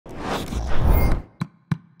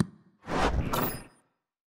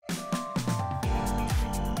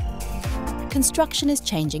construction is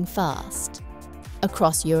changing fast.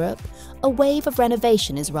 Across Europe, a wave of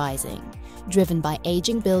renovation is rising, driven by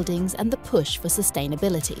aging buildings and the push for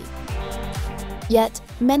sustainability. Yet,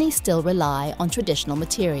 many still rely on traditional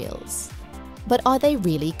materials. But are they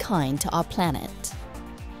really kind to our planet?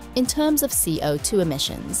 In terms of CO2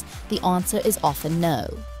 emissions, the answer is often no.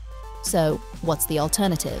 So, what's the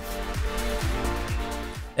alternative?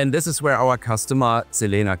 And this is where our customer,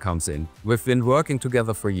 Selena, comes in. We've been working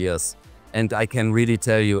together for years, and I can really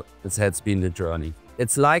tell you this has been a journey.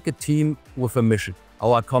 It's like a team with a mission.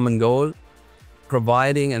 Our common goal,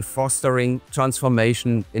 providing and fostering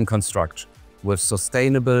transformation in construction with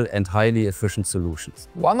sustainable and highly efficient solutions.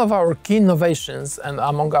 One of our key innovations and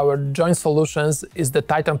among our joint solutions is the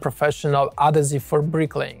Tytan Professional adhesive for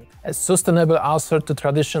bricklaying, a sustainable answer to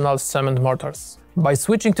traditional cement mortars. By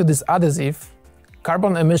switching to this adhesive,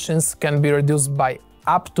 carbon emissions can be reduced by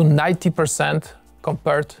up to 90%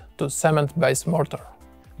 compared to cement-based mortar.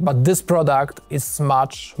 But this product is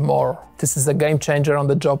much more. This is a game changer on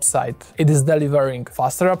the job site. It is delivering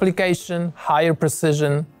faster application, higher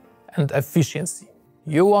precision, and efficiency.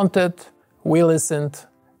 You wanted, we listened,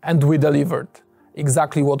 and we delivered.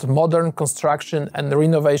 Exactly what modern construction and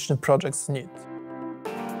renovation projects need.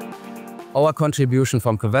 Our contribution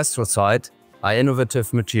from Covestro side are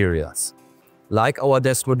innovative materials, like our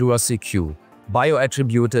Desmodur CQ,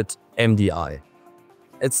 bioattributed MDI.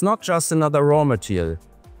 It's not just another raw material.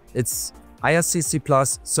 It's ISCC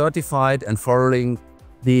Plus certified and following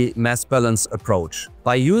the mass balance approach.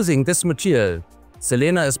 By using this material,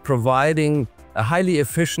 Selena is providing a highly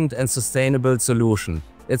efficient and sustainable solution.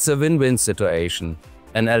 It's a win-win situation,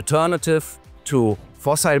 an alternative to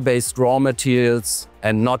fossil-based raw materials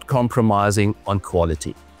and not compromising on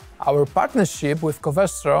quality. Our partnership with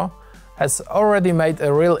Covestro has already made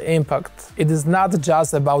a real impact. It is not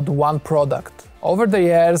just about one product. Over the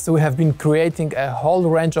years, we have been creating a whole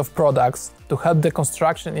range of products to help the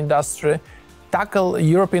construction industry tackle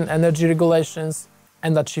European energy regulations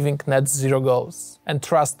and achieving net zero goals. And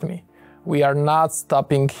trust me, we are not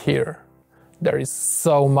stopping here. There is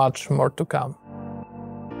so much more to come.